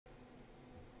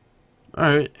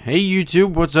Alright, hey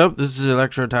YouTube, what's up? This is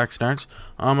Electro Tax.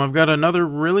 I've got another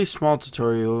really small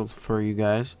tutorial for you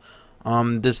guys.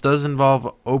 This does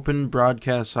involve open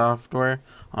broadcast software.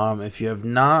 If you have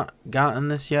not gotten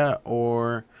this yet,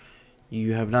 or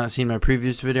you have not seen my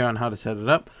previous video on how to set it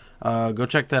up, go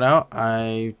check that out.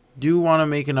 I do want to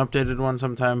make an updated one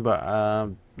sometime,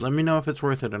 but let me know if it's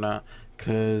worth it or not,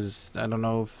 because I don't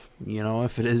know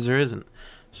if it is or isn't.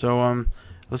 So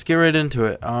let's get right into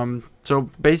it.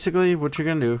 So basically what you're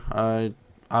gonna do,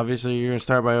 obviously you're gonna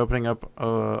start by opening up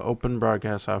open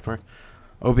broadcast software,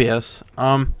 OBS.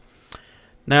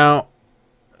 Now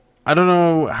I don't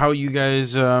know how you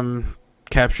guys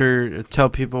tell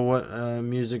people what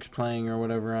music's playing or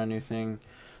whatever on your thing.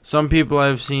 Some people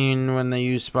I've seen, when they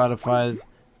use Spotify,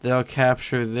 they'll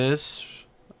capture this,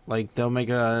 like they'll make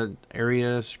a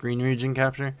area screen region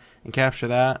capture and capture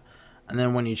that, and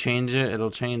then when you change it, it'll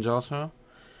change also.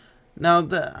 Now,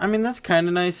 I mean, that's kind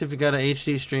of nice if you got an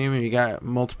HD stream and you got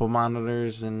multiple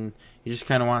monitors and you just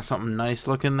kind of want something nice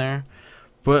looking there.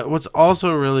 But what's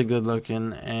also really good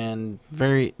looking and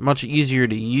very much easier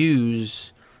to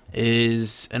use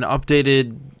is an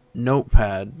updated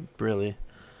notepad, really.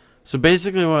 So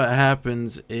basically what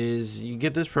happens is you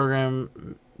get this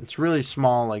program. It's really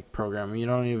small, like, program. You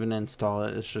don't even install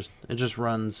it. It just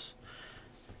runs,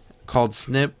 called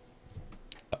Snip.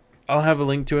 I'll have a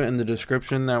link to it in the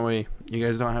description. That way you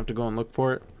guys don't have to go and look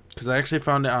for it, because I actually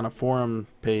found it on a forum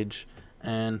page,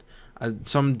 and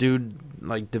some dude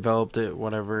like developed it,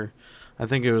 whatever. I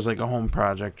think it was like a home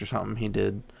project or something he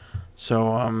did.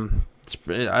 So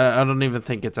I don't even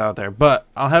think it's out there, but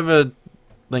I'll have a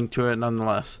link to it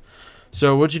nonetheless.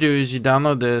 So what you do is you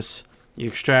download this, you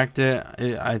extract it.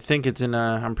 I think it's in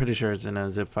a, I'm pretty sure it's in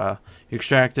a zip file. You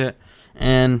extract it,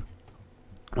 and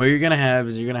what you're gonna have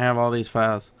is all these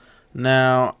files.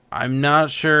 Now, I'm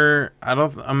not sure. I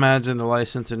don't imagine the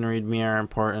license and README are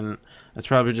important. It's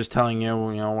probably just telling you,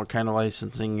 what kind of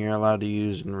licensing you're allowed to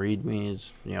use, and README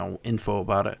is, info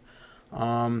about it.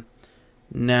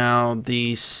 Now,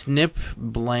 the snip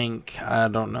blank, I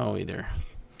don't know either.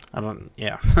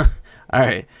 Yeah.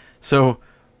 Alright, so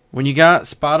when you got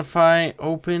Spotify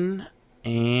open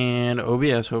and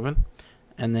OBS open,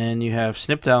 and then you have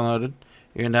Snip downloaded,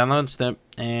 you're going to download Snip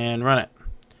and run it.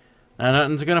 Now,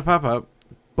 nothing's going to pop up,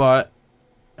 but,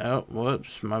 oh,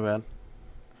 whoops, my bad.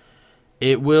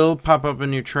 It will pop up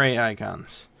in your tray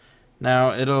icons.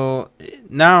 Now,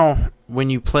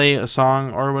 when you play a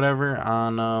song or whatever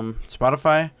on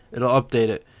Spotify, it'll update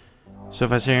it. So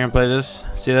if I sit here and play this,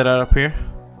 see that up here?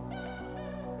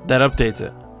 That updates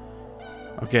it.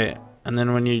 Okay, and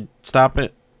then when you stop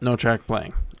it, no track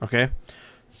playing. Okay?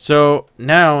 So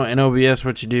now in OBS,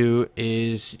 what you do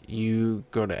is you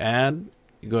go to add,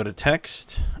 you go to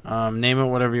text, name it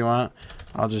whatever you want.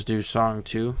 I'll just do song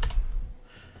 2,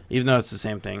 even though it's the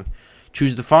same thing.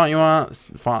 Choose the font you want,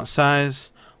 font size.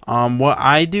 What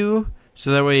I do, so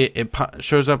that way it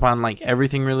shows up on like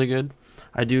everything really good.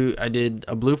 I did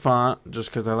a blue font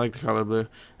just because I like the color blue,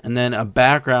 and then a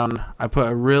background. I put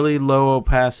a really low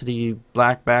opacity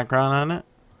black background on it.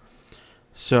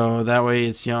 So that way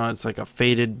it's it's like a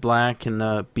faded black in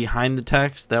the behind the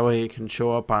text. That way it can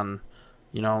show up on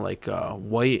like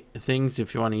white things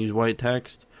if you want to use white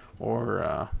text,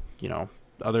 or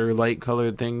other light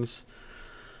colored things.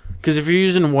 Because if you're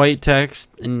using white text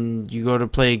and you go to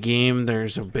play a game,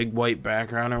 there's a big white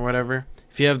background or whatever.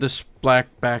 If you have this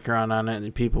black background on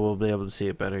it, people will be able to see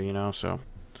it better, so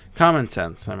common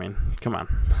sense. I mean, come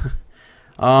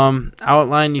on.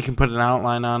 Outline, you can put an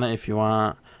outline on it if you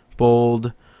want.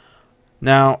 Bold.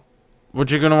 Now,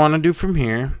 what you're going to want to do from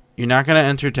here, you're not going to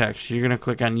enter text. You're going to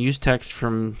click on Use Text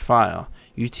from File,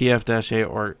 UTF-8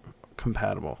 or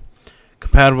Compatible.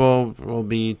 Compatible will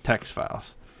be text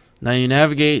files. Now you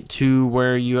navigate to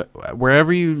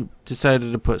wherever you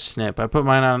decided to put Snip. I put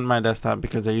mine on my desktop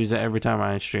because I use it every time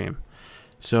I stream.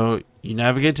 So you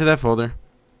navigate to that folder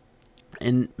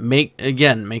and make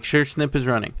sure Snip is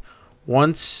running.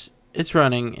 Once it's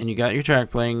running and you got your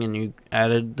track playing and you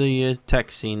added the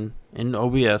text scene in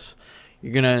OBS,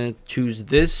 you're gonna choose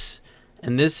this,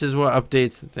 and this is what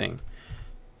updates the thing.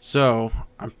 So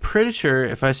I'm pretty sure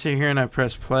if I sit here and I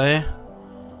press play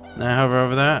and I hover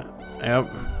over that, yep.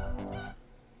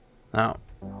 Now,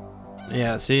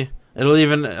 yeah, see, it'll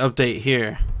even update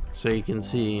here, so you can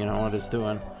see what it's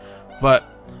doing. But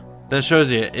that shows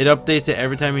you it updates it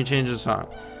every time you change the song.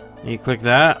 You click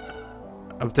that,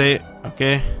 update,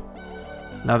 okay.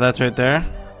 Now that's right there,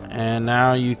 and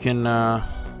now you can. Well,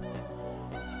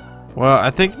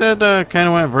 I think that kind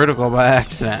of went vertical by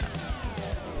accident.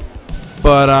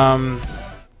 But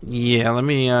yeah, let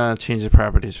me change the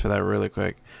properties for that really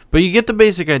quick. But you get the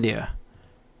basic idea.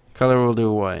 Color will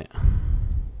do white.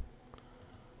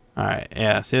 Alright,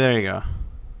 yeah, see, there you go.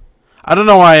 I don't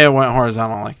know why it went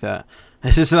horizontal like that.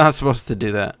 It's just not supposed to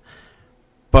do that.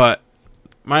 But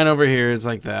mine over here is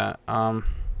like that.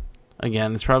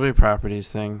 Again, it's probably a properties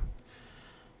thing.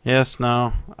 Yes,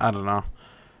 no, I don't know.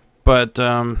 But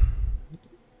you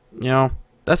know,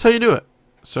 that's how you do it.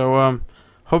 So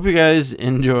hope you guys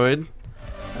enjoyed,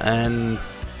 and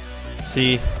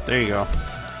see, there you go.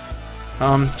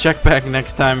 Check back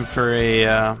next time for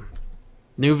a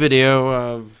new video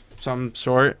of some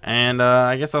sort, and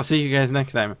I guess I'll see you guys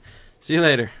next time. See you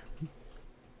later.